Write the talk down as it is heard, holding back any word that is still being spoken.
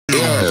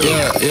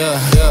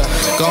Yeah,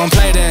 gon'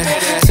 play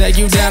that. Take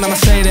you down, I'ma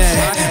say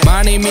that.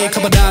 Mine need me a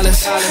couple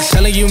dollars.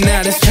 Telling you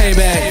now this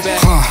payback.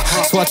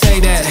 So I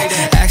take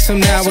that. Ask them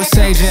now what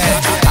say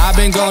that. I've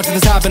been going to the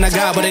top and I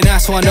got what they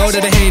not, so I know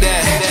that they hate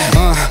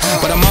that.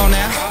 But I'm on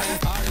now.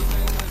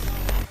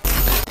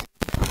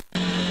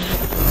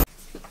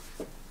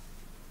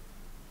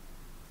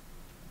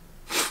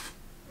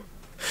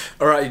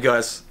 Alright you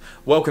guys,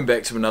 welcome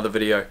back to another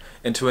video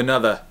and to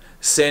another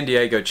San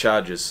Diego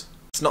Chargers.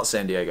 It's not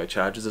San Diego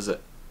Chargers, is it?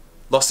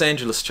 Los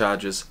Angeles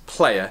Chargers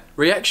player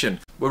reaction.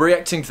 We're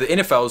reacting to the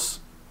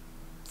NFL's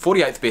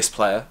 48th best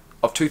player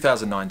of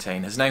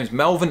 2019. His name's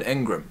Melvin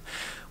Ingram.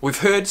 We've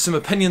heard some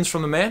opinions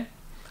from the man,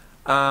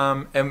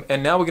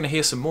 and now we're going to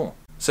hear some more.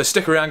 So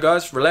stick around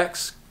guys,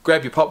 relax,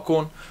 grab your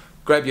popcorn,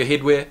 grab your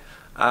headwear.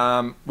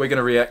 We're going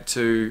to react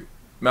to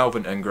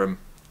Melvin Ingram,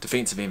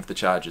 defensive end for the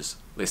Chargers.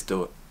 Let's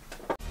do it.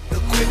 The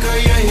quicker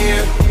you're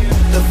here,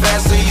 the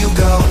faster you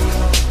go.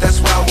 That's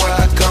why where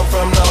I come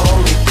from, the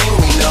only thing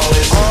we know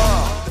is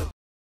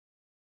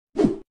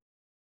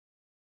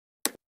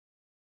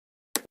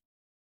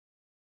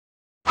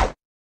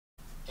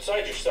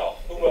Besides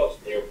yourself, who else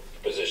in your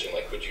position,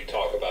 like, would you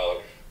talk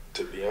about?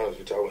 To be honest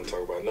with you, I wouldn't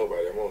talk about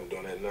nobody. I'm only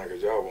doing that now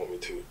because y'all want me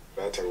to.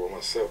 But I talk about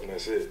myself and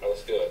that's it. Oh,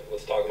 that's good.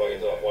 Let's talk about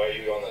yourself. Why are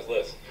you on this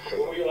list?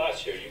 What were you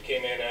last year? You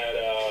came in at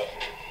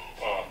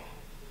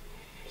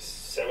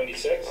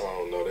 76? I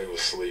don't know. They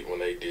was asleep when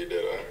they did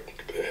that.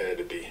 It had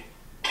to be.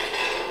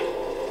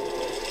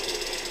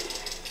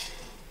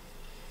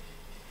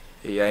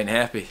 He ain't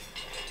happy.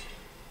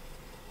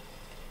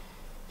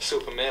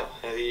 Super male.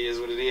 He is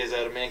what it is.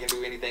 That a man can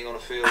do anything on the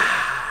field.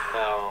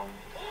 Man.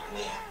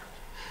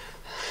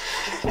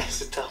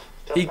 It's a tough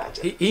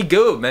matchup. He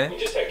good, man. We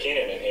just had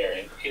Keenan in here,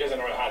 and he doesn't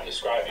know how to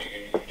describe you.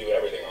 You do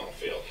everything on the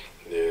field.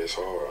 Yeah, it's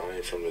hard. I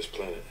ain't from this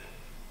planet.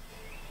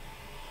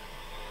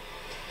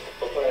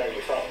 What planet are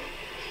you from?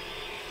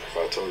 If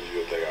I told you,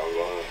 you'd think I was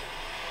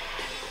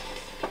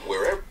lying.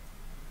 Wherever.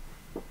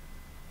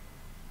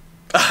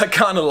 I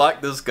kind of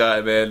like this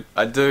guy, man.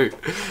 I do.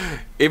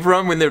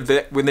 Everyone, when they're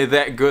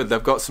that good,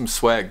 they've got some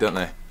swag, don't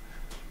they?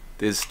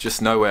 There's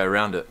just no way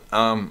around it.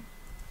 All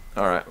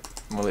right.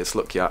 Well, let's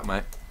look you up,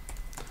 mate.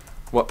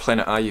 What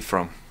planet are you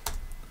from?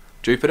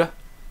 Jupiter?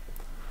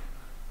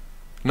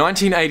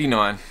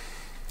 1989.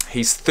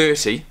 He's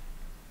 30.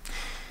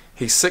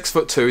 He's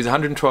 6'2". He's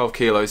 112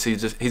 kilos.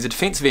 He's a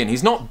defensive end.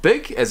 He's not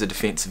big as a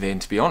defensive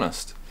end, to be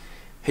honest.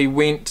 He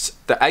went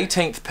the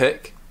 18th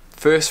pick,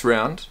 first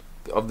round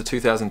of the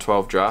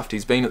 2012 draft.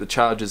 He's been at the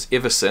Chargers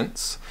ever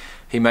since.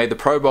 He made the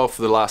Pro Bowl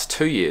for the last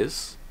 2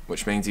 years,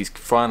 which means he's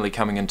finally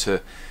coming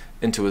into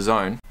his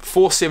own.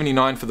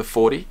 479 for the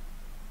 40,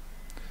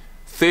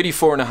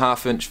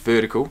 34.5-inch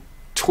vertical,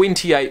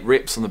 28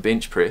 reps on the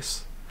bench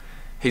press.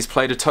 He's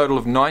played a total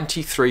of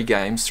 93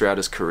 games throughout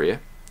his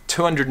career,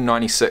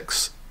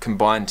 296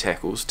 combined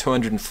tackles,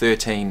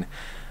 213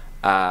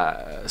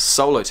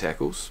 solo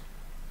tackles,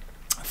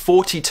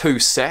 42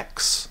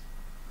 sacks,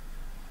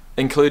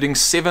 including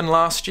 7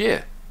 last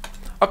year.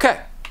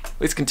 Okay,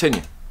 let's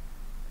continue.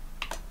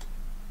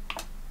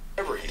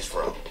 Wherever he's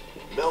from,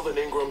 Melvin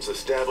Ingram's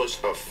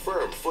established a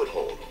firm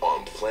foothold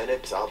on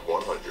Planet Top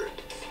 100.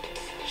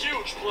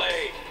 Huge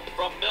play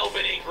from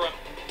Melvin Ingram,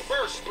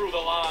 burst through the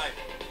line.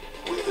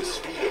 With the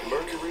speed of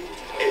Mercury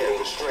and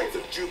the strength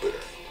of Jupiter,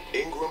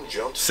 Ingram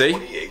jumps See?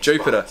 28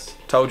 Jupiter. spots.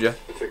 Told you.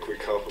 I think we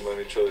complement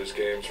each other's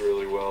games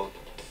really well.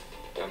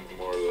 I'm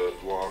more the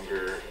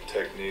longer,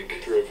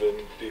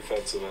 technique-driven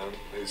defensive end.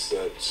 He's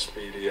that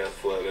speedy,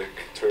 athletic,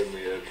 turn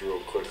the edge real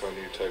quick on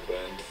you type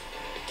end.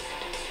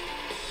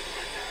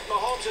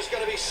 Mahomes is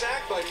going to be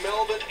sacked by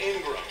Melvin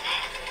Ingram.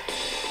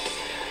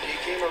 He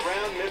came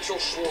around Mitchell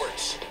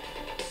Schwartz.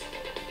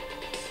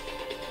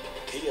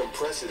 He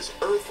impresses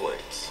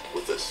Earthlings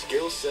with a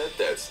skill set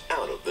that's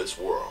out of this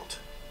world.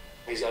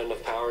 He's got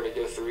enough power to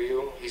go through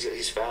you.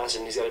 He's fast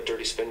and he's got a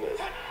dirty spin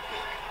move.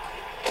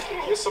 He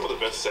has some of the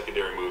best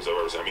secondary moves I've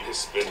ever seen. I mean, his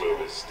spin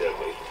move is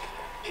deadly.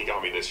 He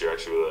got me this year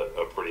actually with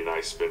a pretty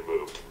nice spin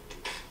move.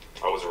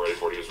 I wasn't ready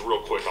for it. He was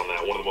real quick on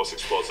that. One of the most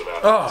explosive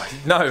athletes. Oh,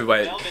 no,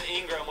 wait.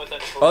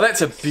 Oh,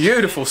 that's a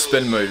beautiful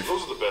spin move.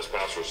 Those are the best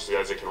pass rushers, the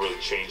guys that can really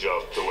change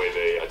up the way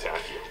they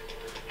attack you.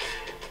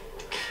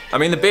 I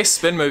mean, the best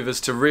spin move is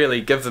to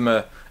really give them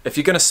a... If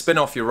you're going to spin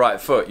off your right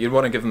foot, you'd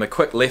want to give them a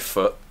quick left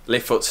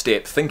foot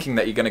step, thinking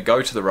that you're going to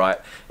go to the right,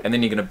 and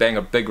then you're going to bang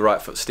a big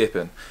right foot step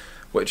in,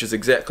 which is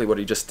exactly what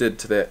he just did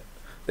to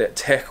that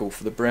tackle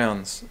for the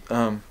Browns.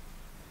 And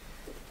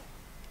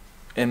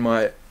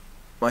my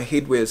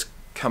headwear's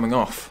coming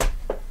off.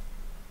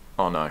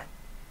 Oh no.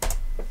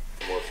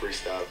 More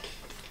freestyle.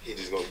 He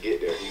just gonna get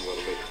there. He's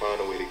gonna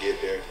find a way to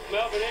get there.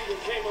 Melvin Ingram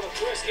came on a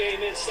twist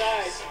game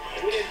inside.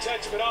 We didn't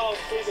touch him at all.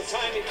 Threw the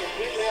timing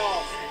completely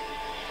off.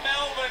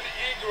 Melvin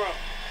Ingram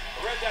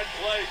read that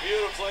play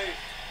beautifully.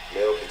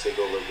 Mel can take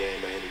over a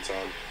game at any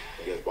time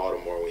against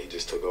Baltimore when he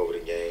just took over the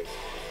game.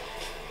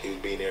 He was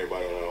beating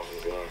everybody on the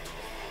offensive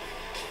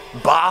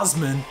line.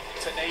 Bosman.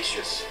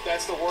 Tenacious.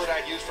 That's the word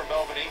I'd use for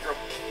Melvin Ingram.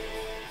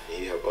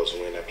 He helped us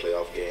win that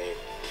playoff game.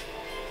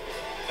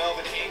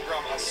 Melvin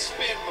Ingram, a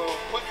spin move,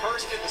 put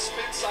Hurst in the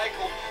spin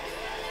cycle.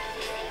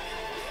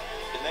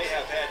 And they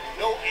have had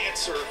no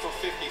answer for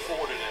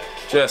 54 today.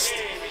 Just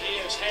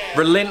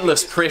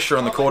relentless pressure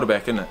on the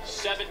quarterback, isn't it?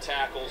 7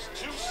 tackles,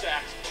 2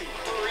 sacks, 2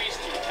 hurries,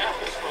 2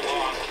 tackles for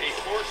loss, a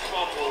forced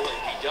fumble,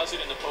 and he does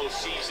it in the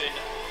postseason.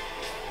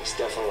 He's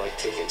definitely like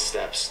taking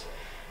steps.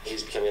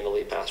 He's becoming an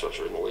elite pass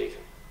rusher in the league.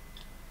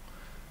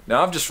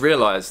 Now I've just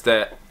realised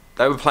that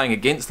they were playing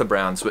against the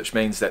Browns, which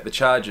means that the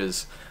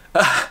Chargers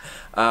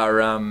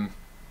are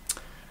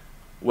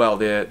well,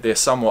 they're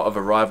somewhat of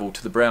a rival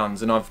to the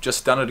Browns, and I've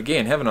just done it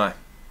again, haven't I?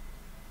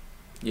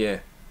 Yeah,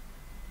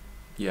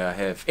 I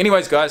have.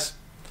 Anyways, guys,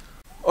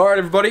 alright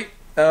everybody,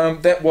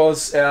 that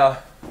was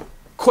our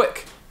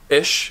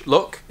quick-ish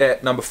look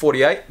at number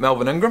 48,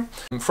 Melvin Ingram,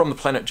 from the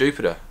planet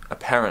Jupiter,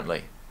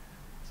 apparently.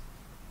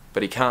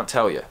 But he can't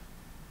tell you,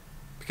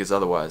 because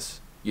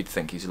otherwise you'd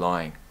think he's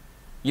lying.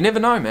 You never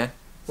know, man.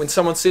 When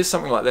someone says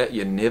something like that,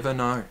 you never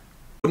know.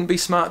 Wouldn't be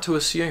smart to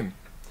assume,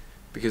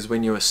 because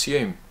when you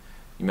assume,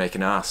 you make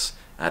an ass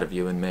out of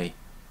you and me.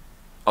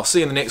 I'll see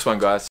you in the next one,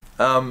 guys.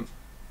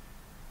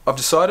 I've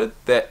decided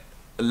that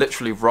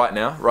literally right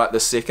now, right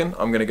this second,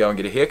 I'm going to go and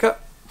get a haircut.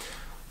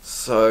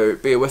 So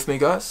bear with me,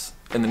 guys.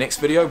 In the next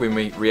video, when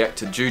we react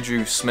to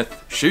Juju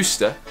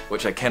Smith-Schuster,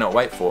 which I cannot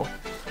wait for,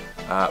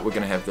 we're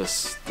going to have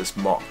this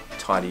mop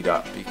tidied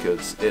up,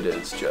 because it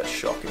is just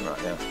shocking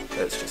right now.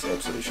 It's just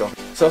absolutely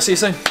shocking. So I'll see you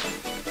soon.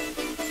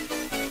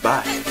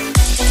 Bye.